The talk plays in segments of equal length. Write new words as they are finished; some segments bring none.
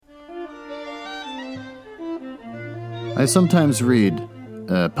I sometimes read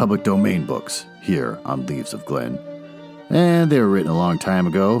public domain books here on Leaves of Glen, and they were written a long time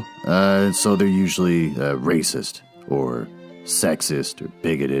ago, so they're usually racist or sexist or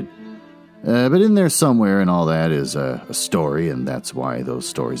bigoted. But in there somewhere and all that is a story, and that's why those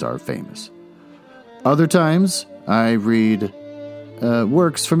stories are famous. Other times, I read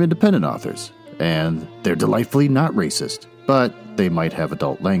works from independent authors, and they're delightfully not racist, but they might have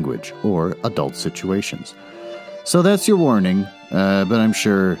adult language or adult situations. So that's your warning, but I'm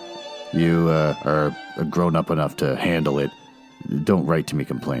sure you are grown up enough to handle it. Don't write to me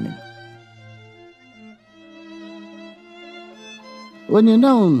complaining. When you've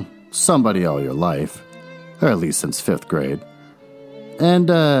known somebody all your life, or at least since 5th grade, and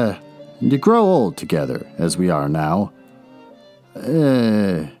you grow old together, as we are now,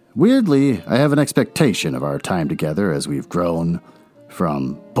 weirdly, I have an expectation of our time together as we've grown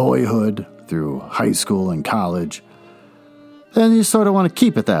from boyhood through high school and college, and you sort of want to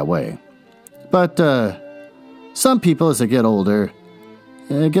keep it that way. But some people, as they get older,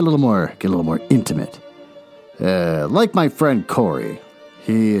 get a little more intimate. Like my friend Corey,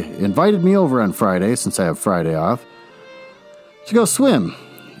 he invited me over on Friday, since I have Friday off, to go swim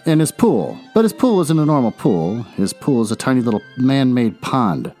in his pool. But his pool isn't a normal pool. His pool is a tiny little man-made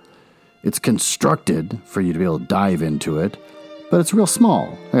pond. It's constructed for you to be able to dive into it, but it's real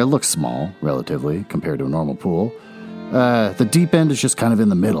small. It looks small, relatively, compared to a normal pool. The deep end is just kind of in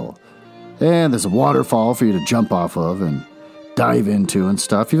the middle. And there's a waterfall for you to jump off of and dive into and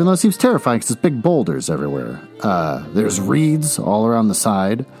stuff, even though it seems terrifying because there's big boulders everywhere. There's reeds all around the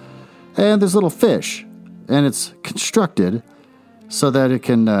side, and there's little fish. And it's constructed so that it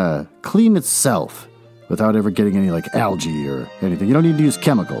can clean itself without ever getting any, algae or anything. You don't need to use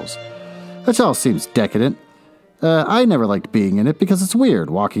chemicals. Which all seems decadent. I never liked being in it because it's weird.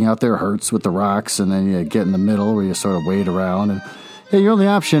 Walking out there hurts with the rocks, and then you get in the middle where you sort of wade around. And your only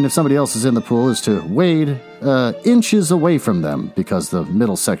option, if somebody else is in the pool, is to wade inches away from them because the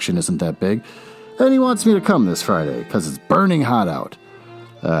middle section isn't that big. And he wants me to come this Friday because it's burning hot out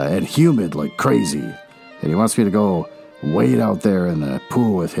and humid like crazy. And he wants me to go wade out there in the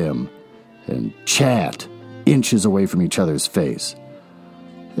pool with him and chat inches away from each other's face.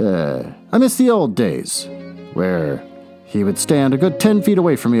 I miss the old days where he would stand a good 10 feet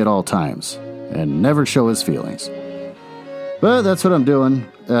away from me at all times and never show his feelings. But that's what I'm doing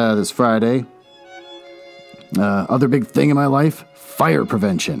this Friday. Other big thing in my life, fire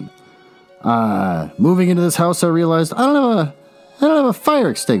prevention. Moving into this house, I realized I don't have a fire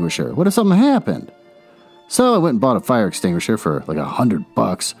extinguisher. What if something happened? So I went and bought a fire extinguisher for like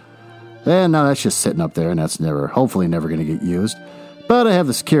 $100. And now that's just sitting up there, and that's hopefully never going to get used. But I have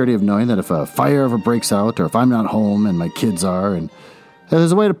the security of knowing that if a fire ever breaks out, or if I'm not home and my kids are, and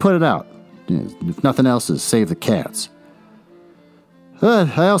there's a way to put it out. If nothing else, is save the cats.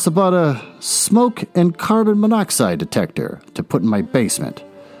 But I also bought a smoke and carbon monoxide detector to put in my basement.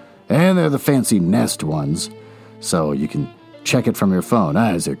 And they're the fancy Nest ones, so you can check it from your phone.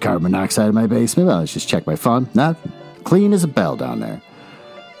 Is there carbon monoxide in my basement? Well, let's just check my phone. Not clean as a bell down there.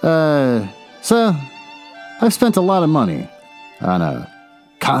 So I've spent a lot of money on a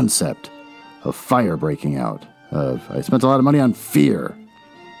concept of fire breaking out. I spent a lot of money on fear,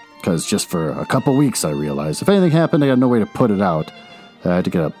 because just for a couple weeks I realized if anything happened, I got no way to put it out. I had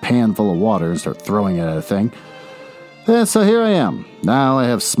to get a pan full of water and start throwing it at a thing. And so here I am. Now I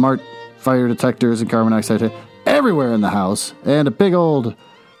have smart fire detectors and carbon monoxide everywhere in the house, and a big old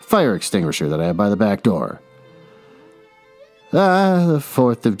fire extinguisher that I have by the back door. The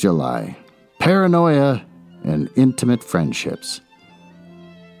 4th of July. Paranoia and intimate friendships.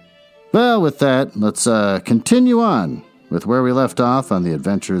 Well, with that, let's continue on with where we left off on the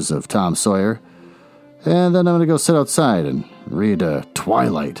adventures of Tom Sawyer. And then I'm going to go sit outside and read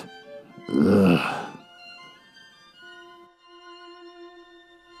Twilight. Ugh.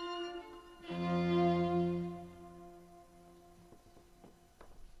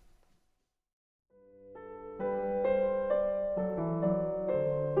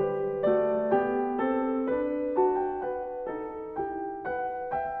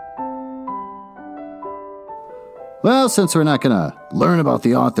 Well, since we're not going to learn about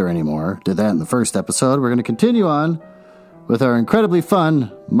the author anymore, did that in the first episode, we're going to continue on with our incredibly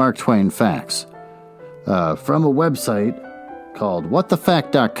fun Mark Twain facts from a website called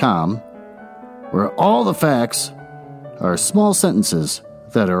whatthefact.com, where all the facts are small sentences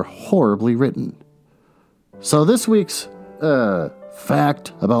that are horribly written. So this week's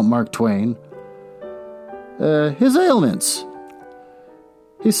fact about Mark Twain, his ailments.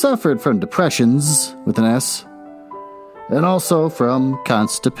 He suffered from depressions, with an S, and also from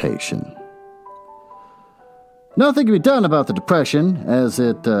constipation. Nothing could be done about the depression, as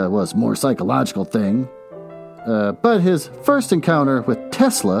it was more psychological thing. But his first encounter with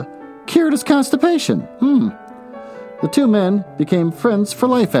Tesla cured his constipation. The two men became friends for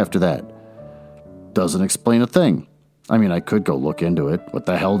life after that. Doesn't explain a thing. I mean, I could go look into it. What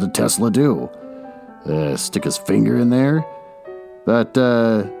the hell did Tesla do? Stick his finger in there? But,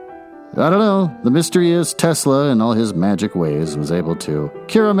 I don't know. The mystery is Tesla, in all his magic ways, was able to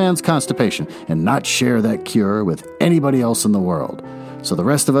cure a man's constipation and not share that cure with anybody else in the world. So the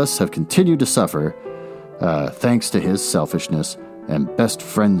rest of us have continued to suffer, thanks to his selfishness and best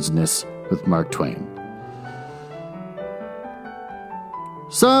friendsness with Mark Twain.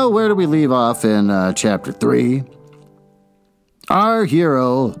 So, where do we leave off in chapter 3? Our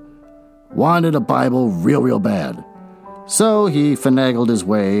hero wanted a Bible real bad. So he finagled his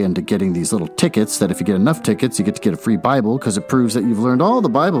way into getting these little tickets that if you get enough tickets, you get to get a free Bible because it proves that you've learned all the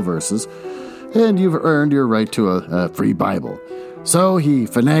Bible verses and you've earned your right to a free Bible. So he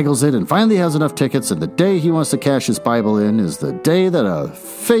finagles it and finally has enough tickets, and the day he wants to cash his Bible in is the day that a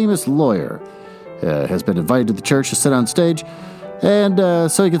famous lawyer has been invited to the church to sit on stage. And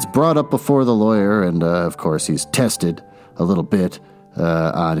so he gets brought up before the lawyer, and of course he's tested a little bit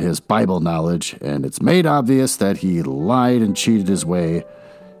on his Bible knowledge, and it's made obvious that he lied and cheated his way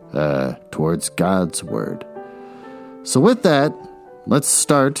towards God's Word. So with that, let's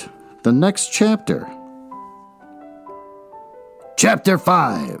start the next chapter. Chapter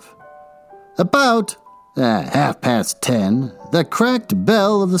 5. About 10:30, the cracked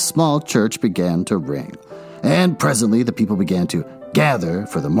bell of the small church began to ring, and presently the people began to gather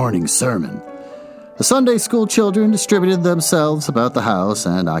for the morning sermon. The Sunday school children distributed themselves about the house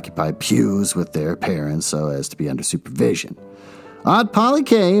and occupied pews with their parents so as to be under supervision. Aunt Polly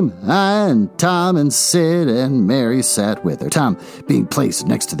came, and Tom and Sid and Mary sat with her, Tom being placed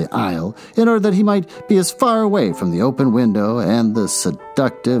next to the aisle in order that he might be as far away from the open window and the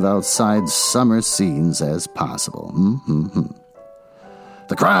seductive outside summer scenes as possible.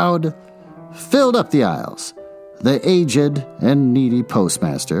 The crowd filled up the aisles. The aged and needy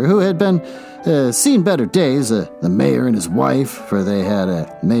postmaster, who had been seen better days, the mayor and his wife, for they had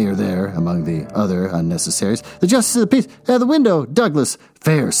a mayor there among the other unnecessaries, the justice of the peace at the window, Douglas,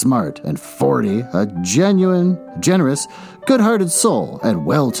 fair, smart, and 40, a genuine, generous, good-hearted soul, and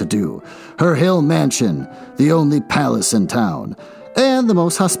well-to-do, her hill mansion, the only palace in town, and the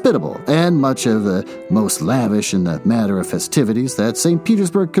most hospitable, and much of the most lavish in the matter of festivities that St.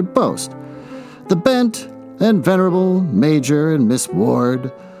 Petersburg could boast. The bent and venerable Major and Miss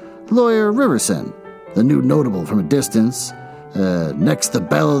Ward, Lawyer Riverson, the new notable from a distance, next the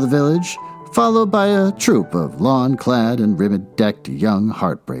belle of the village, followed by a troop of lawn-clad and ribbon-decked young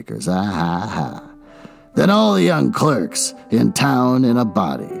heartbreakers. Then all the young clerks in town in a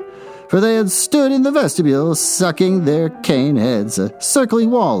body, for they had stood in the vestibule sucking their cane heads, a circling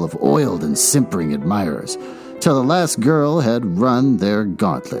wall of oiled and simpering admirers, till the last girl had run their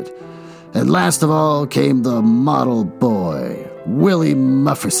gauntlet. And last of all came the model boy, Willie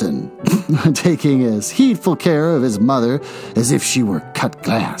Mufferson, taking as heedful care of his mother as if she were cut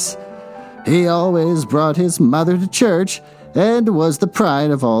glass. He always brought his mother to church and was the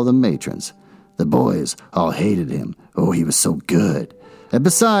pride of all the matrons. The boys all hated him. Oh, he was so good. And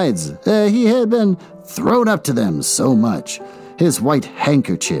besides, he had been thrown up to them so much. His white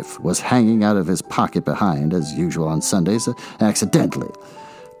handkerchief was hanging out of his pocket behind, as usual on Sundays, accidentally.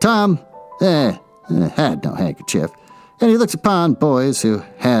 Tom had no handkerchief, and he looked upon boys who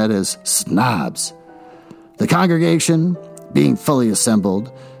had as snobs. The congregation being fully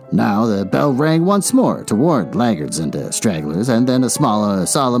assembled, now the bell rang once more to warn laggards and stragglers, and then a small,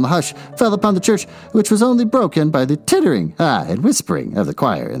 solemn hush fell upon the church, which was only broken by the tittering and whispering of the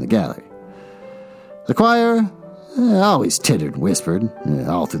choir in the gallery. The choir always tittered and whispered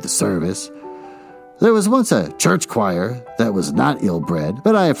all through the service. There was once a church choir that was not ill-bred,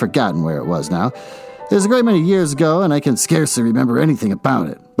 but I have forgotten where it was now. It was a great many years ago, and I can scarcely remember anything about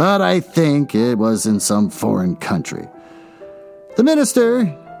it, but I think it was in some foreign country. The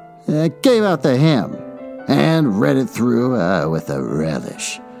minister gave out the hymn and read it through with a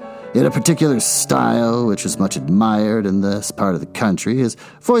relish. In a particular style which was much admired in this part of the country, his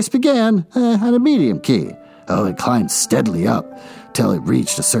voice began on a medium key. It climbed steadily up till it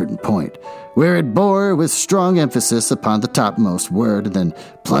reached a certain point, where it bore with strong emphasis upon the topmost word and then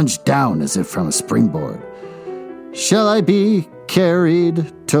plunged down as if from a springboard. Shall I be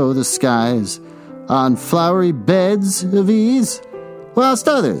carried to the skies on flowery beds of ease, whilst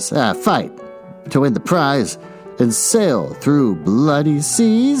others fight to win the prize and sail through bloody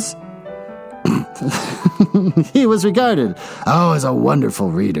seas? He was regarded as a wonderful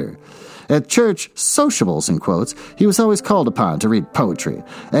reader, At church sociables, in quotes, he was always called upon to read poetry,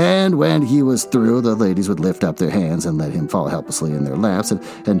 and when he was through, the ladies would lift up their hands and let him fall helplessly in their laps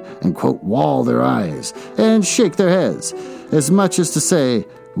and quote, wall their eyes and shake their heads, as much as to say,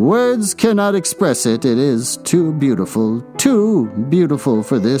 words cannot express it, it is too beautiful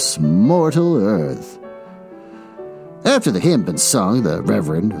for this mortal earth. After the hymn had been sung, the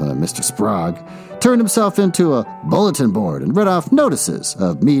Reverend, Mr. Sprague, turned himself into a bulletin board and read off notices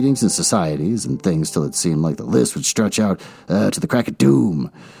of meetings and societies and things till it seemed like the list would stretch out to the crack of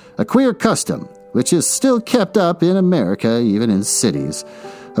doom. A queer custom, which is still kept up in America, even in cities.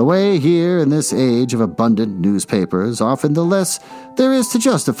 Away here in this age of abundant newspapers, often the less there is to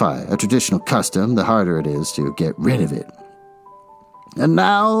justify a traditional custom, the harder it is to get rid of it. And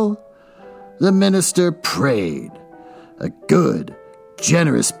now the minister prayed. A good,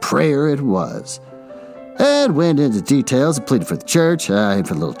 generous prayer it was, and went into details and pleaded for the church, and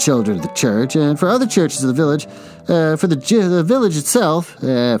for the little children of the church, and for other churches of the village, for the village itself,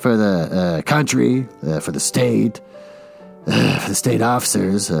 for the country, for the state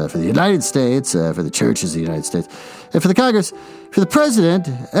officers, for the United States, for the churches of the United States, and for the Congress, for the president,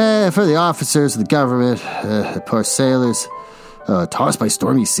 for the officers of the government, the poor sailors, tossed by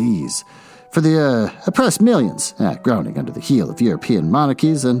stormy seas, for the oppressed millions, groaning under the heel of European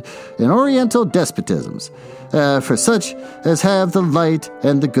monarchies and Oriental despotisms, for such as have the light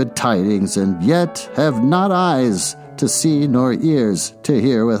and the good tidings, and yet have not eyes to see nor ears to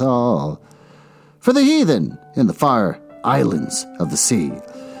hear withal, for the heathen in the far islands of the sea,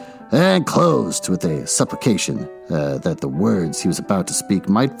 and closed with a supplication that the words he was about to speak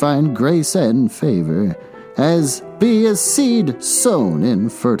might find grace and favor, as be as seed sown in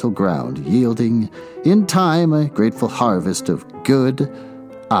fertile ground, yielding in time a grateful harvest of good.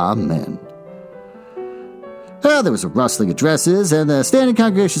 Amen. There was a rustling of dresses, and the standing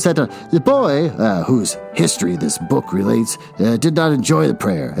congregation sat down. The boy, whose history this book relates, did not enjoy the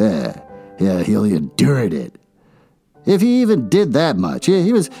prayer. He only endured it. If he even did that much,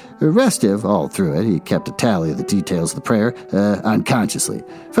 he was restive all through it. He kept a tally of the details of the prayer, unconsciously,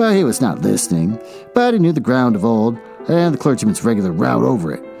 for he was not listening, but he knew the ground of old, and the clergyman's regular route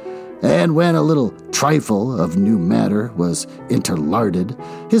over it. And when a little trifle of new matter was interlarded,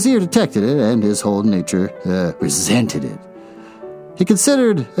 his ear detected it, and his whole nature resented it. He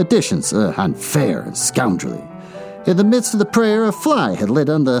considered additions unfair and scoundrelly. In the midst of the prayer, a fly had lit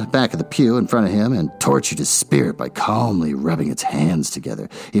on the back of the pew in front of him and tortured his spirit by calmly rubbing its hands together,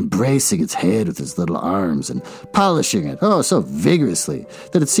 embracing its head with his little arms, and polishing it, so vigorously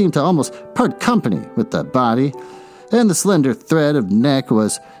that it seemed to almost part company with the body, and the slender thread of neck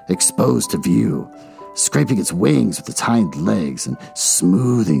was exposed to view, scraping its wings with its hind legs and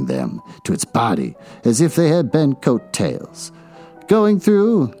smoothing them to its body as if they had been coat-tails, going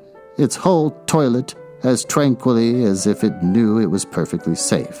through its whole toilet as tranquilly as if it knew it was perfectly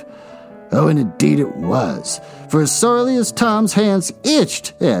safe. And indeed it was, for as sorely as Tom's hands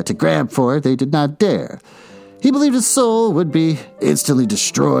itched to grab for it, they did not dare. He believed his soul would be instantly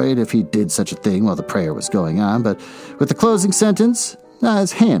destroyed if he did such a thing while the prayer was going on, but with the closing sentence,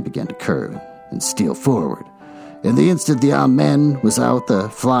 his hand began to curve and steal forward. In the instant the amen was out, the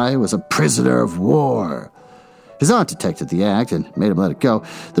fly was a prisoner of war. His aunt detected the act and made him let it go.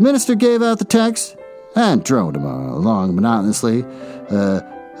 The minister gave out the text and droned him along monotonously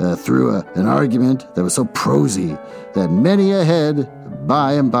through an argument that was so prosy that many a head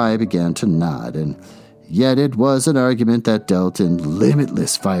by and by began to nod, and yet it was an argument that dealt in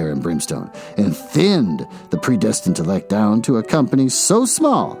limitless fire and brimstone, and thinned the predestined elect down to a company so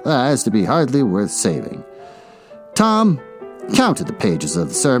small as to be hardly worth saving. Tom counted the pages of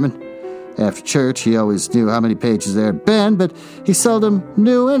the sermon. After church, he always knew how many pages there had been, but he seldom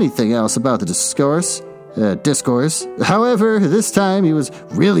knew anything else about the discourse. However, this time he was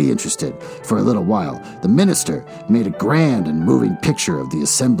really interested. For a little while, the minister made a grand and moving picture of the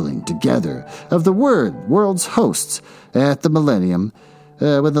assembling together of the world's hosts at the millennium,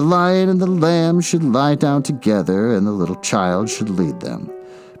 when the lion and the lamb should lie down together and the little child should lead them.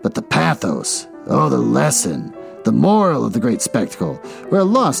 But the pathos, the lesson, the moral of the great spectacle were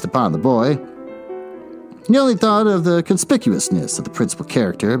lost upon the boy. He only thought of the conspicuousness of the principal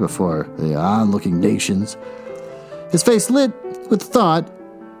character before the onlooking nations. His face lit with thought,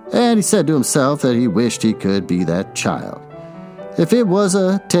 and he said to himself that he wished he could be that child, if it was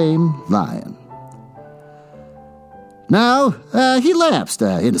a tame lion. Now, he lapsed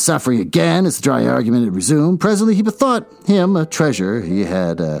into suffering again as the dry argument had resumed. Presently he bethought him a treasure he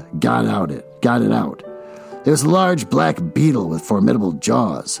had got it out. It was a large black beetle with formidable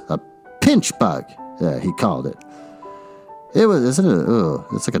jaws, a pinch bug, he called it. It was, isn't it? Oh,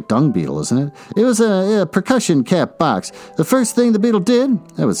 it's like a dung beetle, isn't it? It was a percussion cap box. The first thing the beetle did,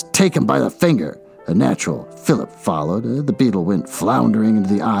 that was take him by the finger. A natural fillip followed. The beetle went floundering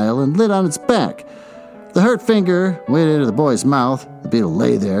into the aisle and lit on its back. The hurt finger went into the boy's mouth. The beetle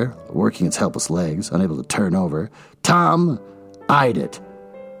lay there, working its helpless legs, unable to turn over. Tom eyed it.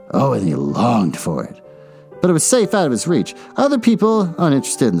 Oh, and he longed for it. But it was safe out of his reach. Other people,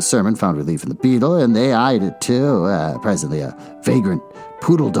 uninterested in the sermon, found relief in the beetle, and they eyed it too. Presently, a vagrant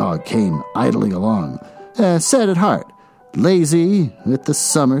poodle dog came idling along, sad at heart, lazy with the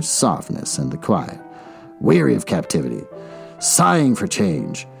summer softness and the quiet, weary of captivity, sighing for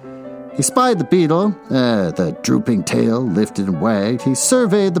change. He spied the beetle, the drooping tail lifted and wagged. He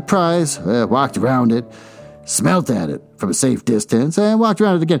surveyed the prize, walked around it, smelt at it from a safe distance, and walked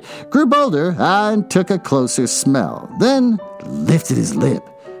around it again, grew bolder, and took a closer smell, then lifted his lip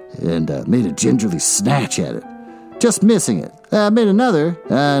and made a gingerly snatch at it, just missing it, made another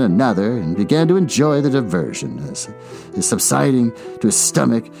and another, and began to enjoy the diversion, as subsiding to his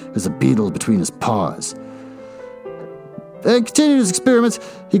stomach as a beetle between his paws. And continued his experiments.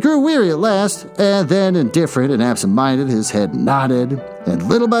 He grew weary at last, and then, indifferent and absent-minded, his head nodded, and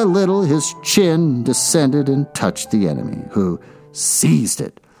little by little his chin descended and touched the enemy, who seized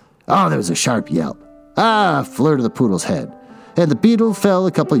it. Oh, there was a sharp yelp. Flirt of the poodle's head, and the beetle fell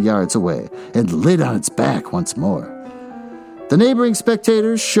a couple yards away, and lit on its back once more. The neighboring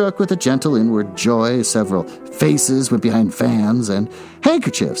spectators shook with a gentle inward joy. Several faces went behind fans and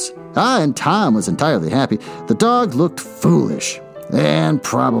handkerchiefs. And Tom was entirely happy. The dog looked foolish, and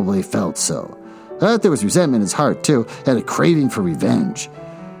probably felt so. But there was resentment in his heart, too, and a craving for revenge.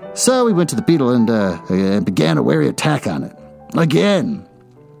 So we went to the beetle and began a wary attack on it. Again,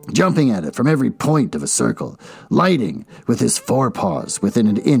 jumping at it from every point of a circle, lighting with his forepaws within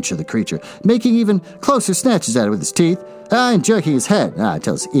an inch of the creature, making even closer snatches at it with his teeth, and jerking his head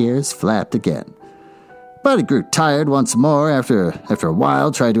until his ears flapped again. But he grew tired once more after a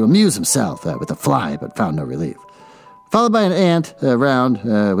while, tried to amuse himself with a fly, but found no relief. Followed by an ant around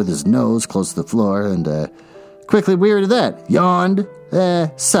with his nose close to the floor, and quickly wearied of that, yawned,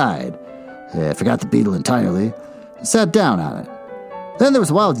 sighed, forgot the beetle entirely, and sat down on it. Then there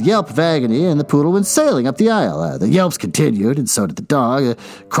was a wild yelp of agony, and the poodle went sailing up the aisle. The yelps continued, and so did the dog,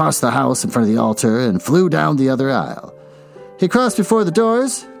 crossed the house in front of the altar, and flew down the other aisle. He crossed before the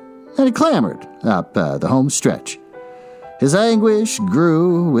doors, and he clambered up the home stretch. His anguish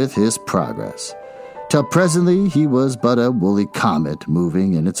grew with his progress, till presently he was but a woolly comet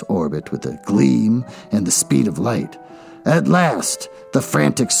moving in its orbit with a gleam and the speed of light. At last, the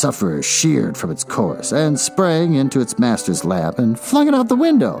frantic sufferer sheered from its course and sprang into its master's lap and flung it out the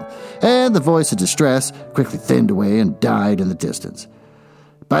window, and the voice of distress quickly thinned away and died in the distance.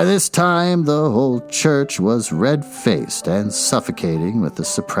 By this time, the whole church was red-faced and suffocating with the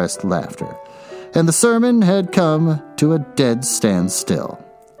suppressed laughter, and the sermon had come to a dead standstill.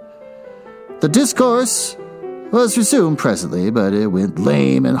 The discourse was resumed presently, but it went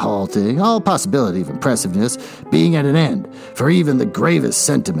lame and halting, all possibility of impressiveness being at an end, for even the gravest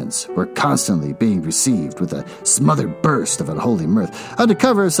sentiments were constantly being received with a smothered burst of unholy mirth, under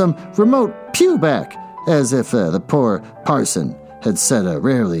cover of some remote pewback, as if the poor parson had said a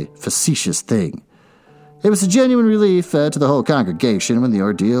rarely facetious thing. It was a genuine relief to the whole congregation when the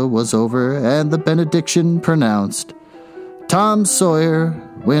ordeal was over and the benediction pronounced. Tom Sawyer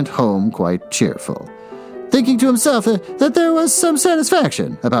went home quite cheerful, thinking to himself that there was some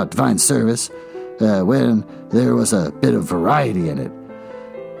satisfaction about divine service when there was a bit of variety in it.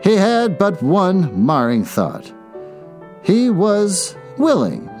 He had but one marring thought. He was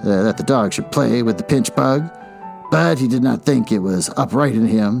willing that the dog should play with the pinch bug, but he did not think it was upright in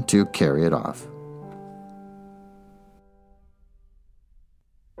him to carry it off.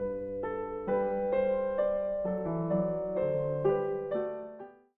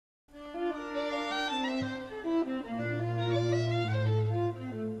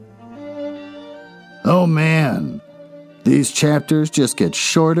 Oh man, these chapters just get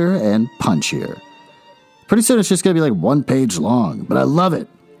shorter and punchier. Pretty soon it's just going to be like 1 page long, but I love it.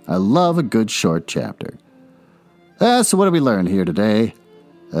 I love a good short chapter. So what did we learn here today?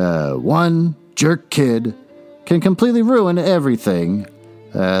 One jerk kid can completely ruin everything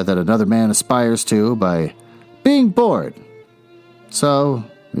that another man aspires to by being bored. So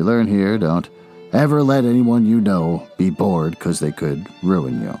we learn here, don't ever let anyone you know be bored because they could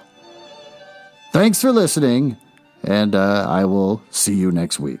ruin you. Thanks for listening, and I will see you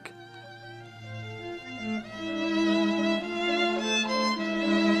next week.